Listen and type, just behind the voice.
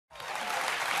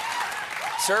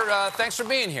Sir, thanks for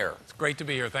being here. It's great to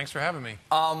be here. Thanks for having me.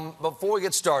 Before we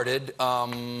get started,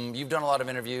 you've done a lot of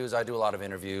interviews. I do a lot of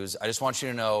interviews. I just want you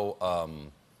to know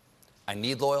I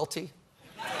need loyalty.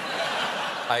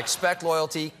 I expect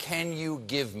loyalty. Can you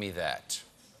give me that?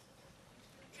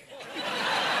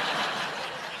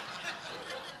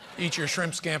 Eat your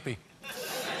shrimp scampi.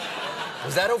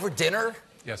 Was that over dinner?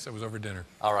 Yes, it was over dinner.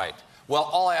 All right. Well,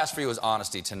 all I ask for you is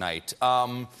honesty tonight.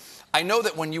 I know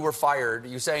that when you were fired,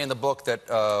 you say in the book that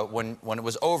when it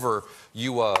was over,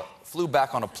 you flew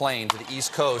back on a plane to the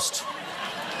East Coast,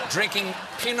 drinking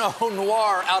Pinot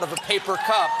Noir out of a paper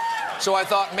cup. So I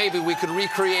thought maybe we could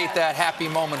recreate that happy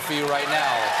moment for you right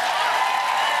now.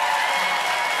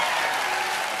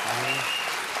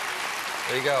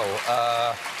 There you go.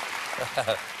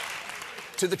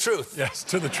 To the truth. Yes,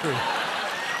 to the truth.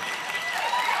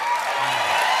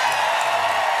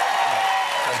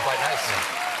 That's quite nice.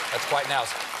 That's quite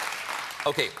nice.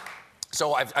 Okay,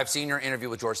 so I've seen your interview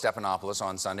with George Stephanopoulos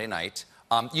on Sunday night.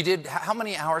 You did, how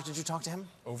many hours did you talk to him?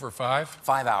 Over 5.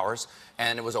 5 hours,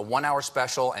 and it was a 1-hour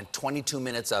special, and 22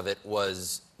 minutes of it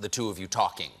was the two of you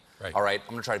talking. Right. All right,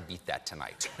 I'm gonna try to beat that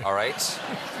tonight, all right?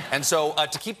 And so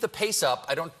to keep the pace up,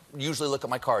 I don't usually look at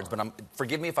my cards, but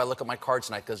forgive me if I look at my cards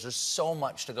tonight, because there's so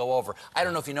much to go over. I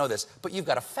don't know if you know this, but you've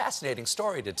got a fascinating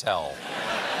story to tell.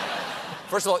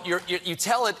 First of all, you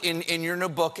tell it in your new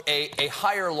book, A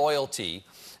Higher Loyalty.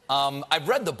 I've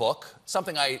read the book,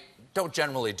 something I don't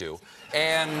generally do,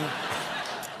 and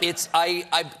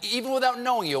even without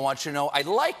knowing you, I want you to know, I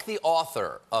like the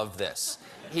author of this.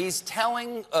 He's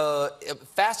telling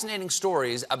fascinating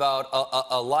stories about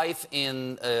a life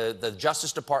in the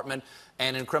Justice Department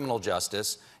and in criminal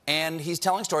justice, and he's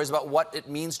telling stories about what it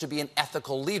means to be an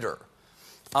ethical leader.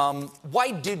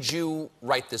 Why did you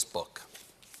write this book?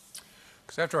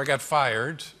 Because after I got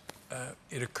fired,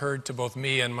 it occurred to both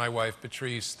me and my wife,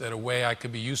 Patrice, that a way I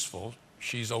could be useful,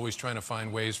 she's always trying to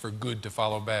find ways for good to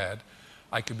follow bad,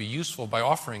 I could be useful by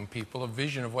offering people a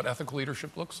vision of what ethical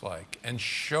leadership looks like and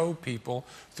show people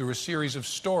through a series of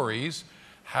stories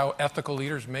how ethical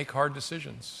leaders make hard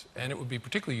decisions. And it would be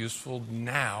particularly useful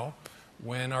now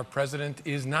when our president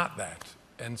is not that.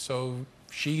 And so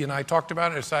she and I talked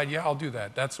about it and decided, yeah, I'll do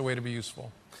that. That's the way to be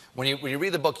useful. When you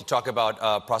read the book, you talk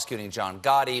about prosecuting John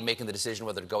Gotti, making the decision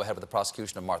whether to go ahead with the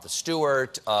prosecution of Martha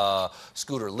Stewart,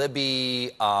 Scooter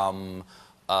Libby, talking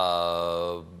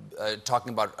about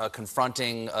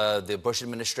confronting the Bush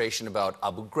administration about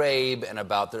Abu Ghraib and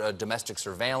about the, domestic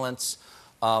surveillance.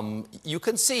 You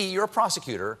can see, you're a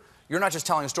prosecutor, you're not just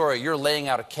telling a story, you're laying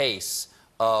out a case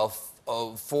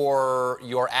for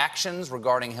your actions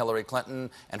regarding Hillary Clinton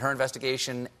and her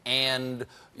investigation and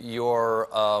your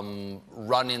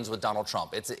run-ins with Donald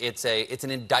Trump. It's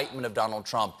an indictment of Donald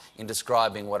Trump in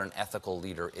describing what an ethical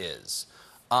leader is.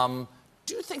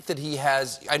 Do you think that he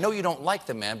has, I know you don't like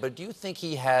the man, but do you think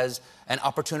he has an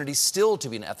opportunity still to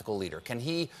be an ethical leader? Can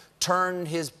he turn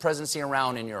his presidency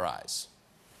around in your eyes?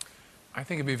 I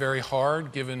think it'd be very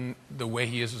hard given the way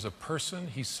he is as a person.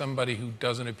 He's somebody who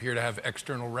doesn't appear to have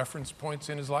external reference points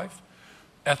in his life.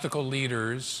 Ethical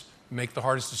leaders make the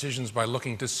hardest decisions by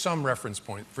looking to some reference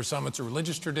point. For some, it's a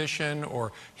religious tradition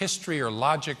or history or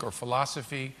logic or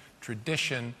philosophy,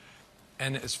 tradition.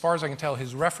 And as far as I can tell,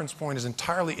 his reference point is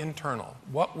entirely internal.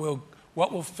 What will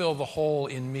fill the hole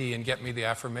in me and get me the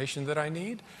affirmation that I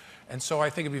need? And so I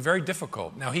think it'd be very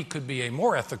difficult. Now, he could be a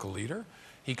more ethical leader.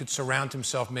 He could surround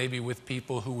himself maybe with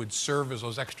people who would serve as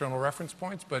those external reference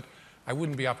points, but I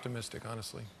wouldn't be optimistic,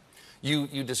 honestly. You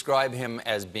describe him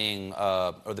as being,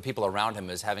 or the people around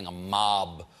him as having a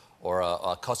mob or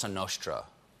a Cosa Nostra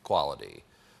quality.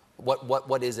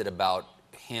 What is it about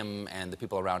him and the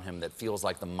people around him that feels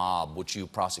like the mob which you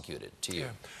prosecuted to you?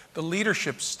 Yeah. The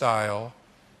leadership style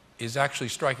is actually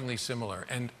strikingly similar.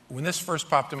 And when this first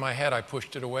popped in my head, I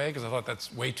pushed it away because I thought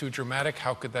that's way too dramatic.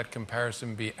 How could that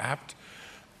comparison be apt?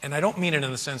 And I don't mean it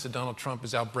in the sense that Donald Trump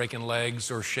is out breaking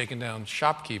legs or shaking down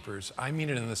shopkeepers. I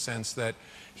mean it in the sense that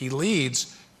he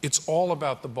leads, it's all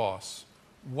about the boss.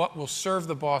 What will serve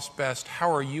the boss best?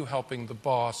 How are you helping the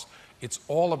boss? It's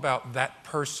all about that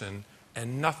person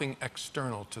and nothing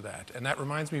external to that. And that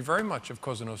reminds me very much of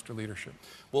Cosa Nostra leadership.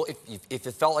 Well, if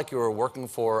it felt like you were working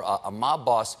for a mob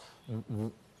boss,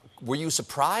 were you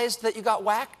surprised that you got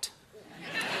whacked?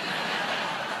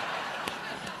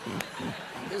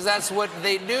 Because that's what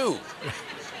they do.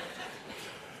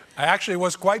 I actually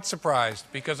was quite surprised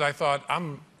because I thought,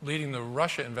 I'm leading the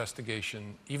Russia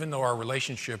investigation. Even though our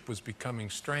relationship was becoming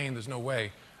strained, there's no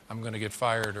way I'm going to get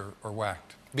fired or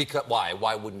whacked. Because, why?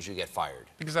 Why wouldn't you get fired?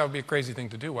 Because that would be a crazy thing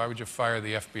to do. Why would you fire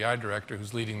the FBI director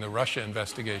who's leading the Russia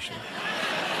investigation?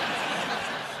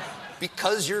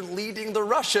 Because you're leading the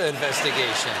Russia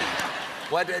investigation.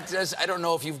 I don't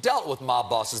know if you've dealt with mob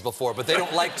bosses before, but they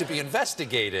don't like to be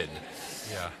investigated.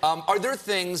 Yeah. Are there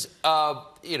things,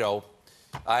 you know,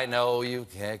 I know you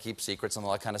can't keep secrets and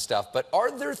all that kind of stuff, but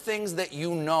are there things that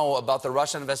you know about the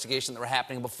Russian investigation that were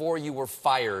happening before you were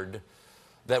fired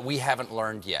that we haven't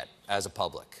learned yet as a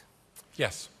public?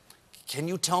 Yes. Can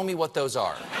you tell me what those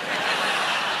are?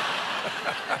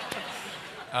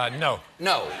 No.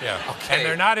 No. Yeah. Okay. And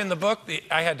they're not in the book.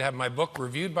 I had to have my book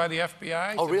reviewed by the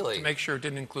FBI. Oh, really? To make sure it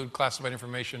didn't include classified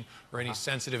information or any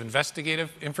sensitive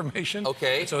investigative information.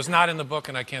 Okay. So it's not in the book,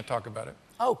 and I can't talk about it.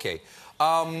 Okay.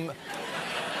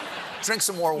 Drink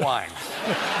some more wine.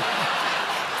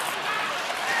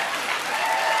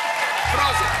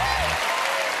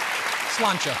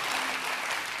 Slancha.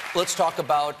 Let's talk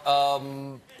about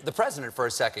the president for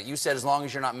a second. You said as long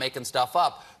as you're not making stuff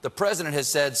up. The president has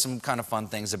said some kind of fun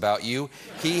things about you.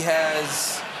 He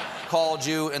has called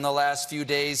you in the last few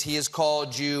days. He has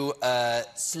called you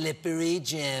Slippery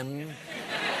Jim.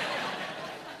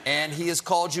 And he has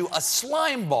called you a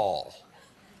slime ball.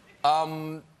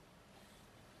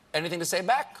 Anything to say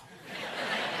back?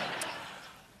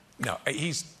 No,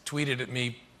 he's tweeted at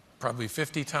me probably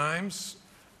 50 times.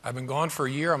 I've been gone for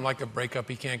a year. I'm like a breakup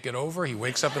he can't get over. He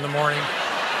wakes up in the morning.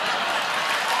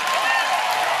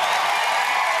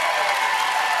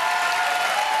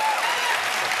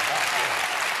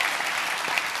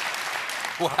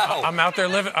 Wow. I'm out there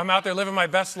living my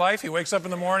best life. He wakes up in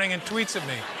the morning and tweets at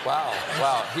me. Wow.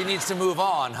 Wow. He needs to move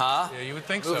on, huh? Yeah, you would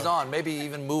think Moves so. on. Maybe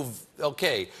even move.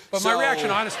 Okay. But so, my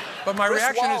reaction, honest. But my Chris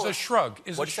reaction is a Wallace- shrug.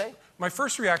 What'd you say? My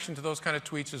first reaction to those kind of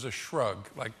tweets is a shrug.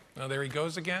 Like, oh, there he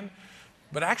goes again.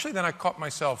 But actually, then I caught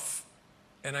myself,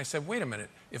 and I said, wait a minute.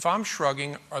 If I'm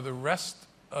shrugging, are the rest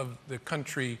of the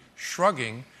country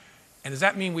shrugging? And does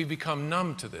that mean we become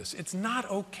numb to this? It's not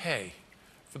okay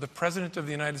for the President of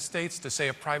the United States to say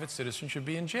a private citizen should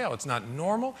be in jail. It's not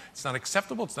normal, it's not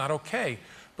acceptable, it's not okay.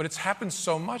 But it's happened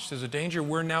so much, there's a danger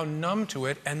we're now numb to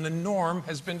it, and the norm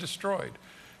has been destroyed.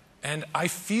 And I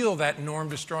feel that norm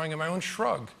destroying in my own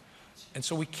shrug. And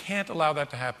so we can't allow that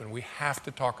to happen. We have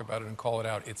to talk about it and call it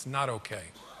out. It's not okay.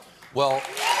 Well,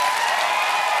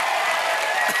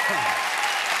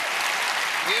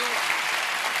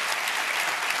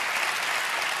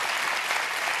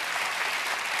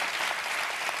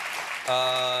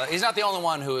 he's not the only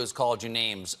one who has called you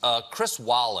names. Chris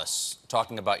Wallace,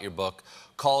 talking about your book,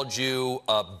 called you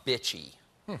bitchy.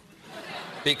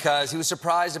 Because he was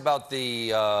surprised about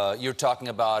the, you're talking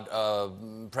about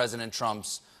President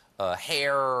Trump's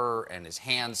hair and his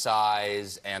hand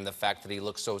size and the fact that he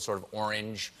looks so sort of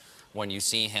orange when you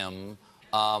see him.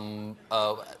 Why'd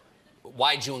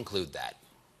you include that?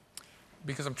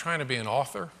 Because I'm trying to be an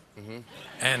author.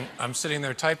 And I'm sitting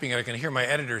there typing, and I can hear my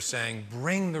editor saying,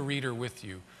 bring the reader with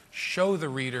you. Show the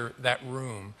reader that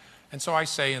room. And so I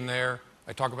say in there,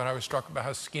 I talk about how I was struck about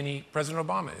how skinny President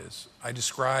Obama is. I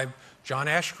describe John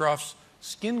Ashcroft's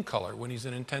skin color when he's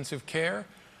in intensive care.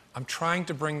 I'm trying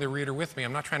to bring the reader with me.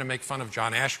 I'm not trying to make fun of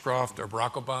John Ashcroft or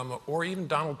Barack Obama or even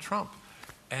Donald Trump.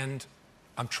 And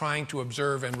I'm trying to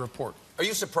observe and report. Are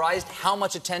you surprised how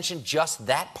much attention just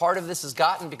that part of this has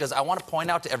gotten? Because I want to point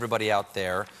out to everybody out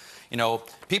there, you know,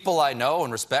 people I know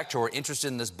and respect who are interested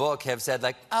in this book have said,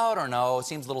 like, oh, I don't know, it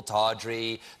seems a little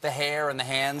tawdry, the hair and the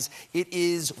hands. It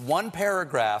is one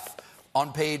paragraph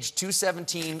on page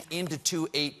 217 into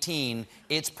 218.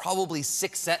 It's probably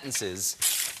 6 sentences.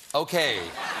 Okay.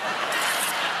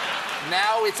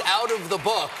 Now it's out of the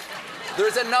book.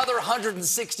 There's another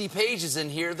 160 pages in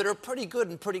here that are pretty good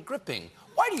and pretty gripping.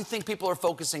 Why do you think people are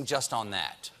focusing just on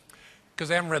that? Because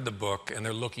they haven't read the book, and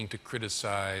they're looking to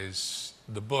criticize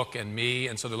the book and me,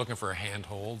 and so they're looking for a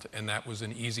handhold, and that was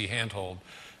an easy handhold.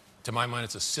 To my mind,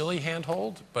 it's a silly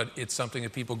handhold, but it's something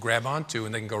that people grab onto,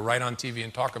 and they can go right on TV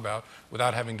and talk about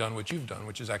without having done what you've done,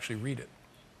 which is actually read it.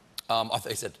 I thought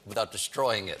you said without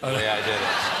destroying it the way I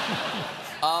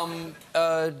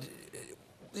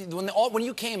did it. When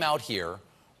you came out here,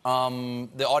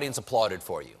 the audience applauded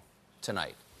for you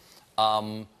tonight.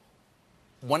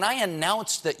 When I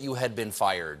announced that you had been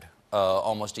fired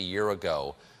almost a year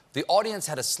ago, the audience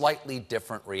had a slightly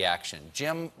different reaction.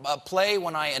 Jim, play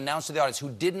when I announced to the audience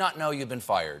who did not know you'd been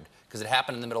fired, because it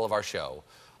happened in the middle of our show.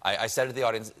 I said to the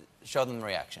audience, show them the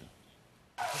reaction.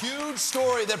 Huge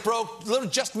story that broke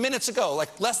just minutes ago,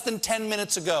 like less than 10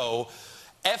 minutes ago.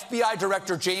 FBI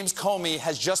Director James Comey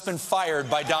has just been fired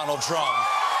by Donald Trump.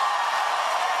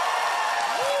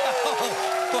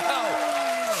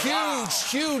 Wow.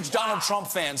 Huge Donald Trump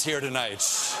fans here tonight.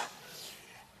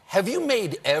 Have you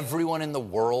made everyone in the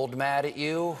world mad at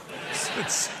you?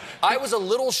 I was a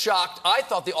little shocked. I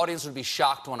thought the audience would be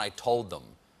shocked when I told them.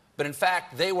 But in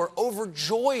fact, they were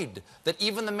overjoyed that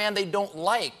even the man they don't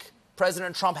like,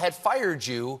 President Trump, had fired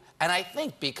you, and I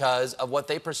think because of what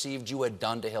they perceived you had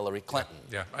done to Hillary Clinton.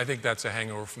 Yeah, I think that's a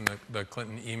hangover from the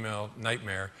Clinton email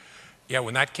nightmare. Yeah,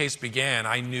 when that case began,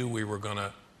 I knew we were going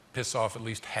to piss off at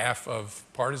least half of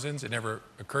partisans. It never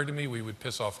occurred to me we would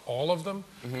piss off all of them.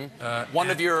 One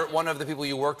of the people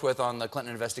you worked with on the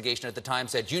Clinton investigation at the time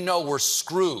said, "You know, we're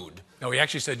screwed." No, he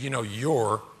actually said, "You know,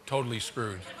 you're totally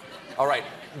screwed." All right,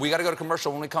 we got to go to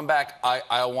commercial. When we come back,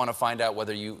 I want to find out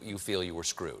whether you feel you were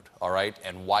screwed, all right,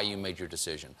 and why you made your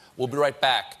decision. We'll be right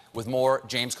back with more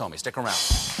James Comey. Stick around.